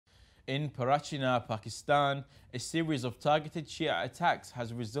In Parachinar, Pakistan, a series of targeted Shia attacks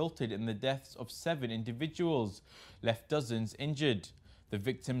has resulted in the deaths of 7 individuals, left dozens injured. The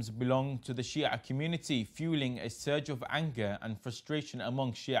victims belong to the Shia community, fueling a surge of anger and frustration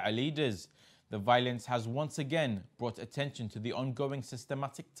among Shia leaders. The violence has once again brought attention to the ongoing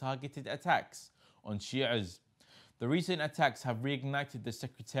systematic targeted attacks on Shias. The recent attacks have reignited the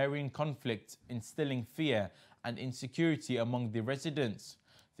sectarian conflict, instilling fear and insecurity among the residents.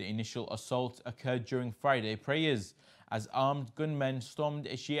 The initial assault occurred during Friday prayers as armed gunmen stormed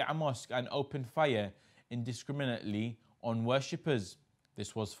a Shia mosque and opened fire indiscriminately on worshippers.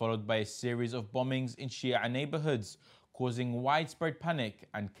 This was followed by a series of bombings in Shia neighbourhoods, causing widespread panic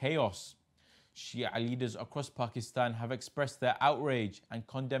and chaos. Shia leaders across Pakistan have expressed their outrage and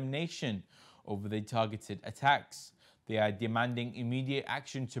condemnation over the targeted attacks. They are demanding immediate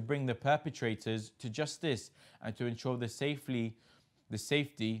action to bring the perpetrators to justice and to ensure the safety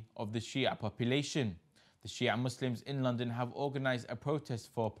of the Shia population. The Shia Muslims in London have organised a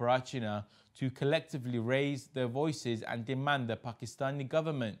protest for Parachinar to collectively raise their voices and demand the Pakistani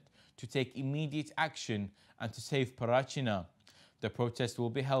government to take immediate action and to save Parachinar. The protest will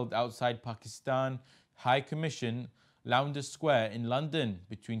be held outside Pakistan High Commission, Lowndes Square in London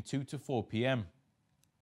between 2 to 4 p.m.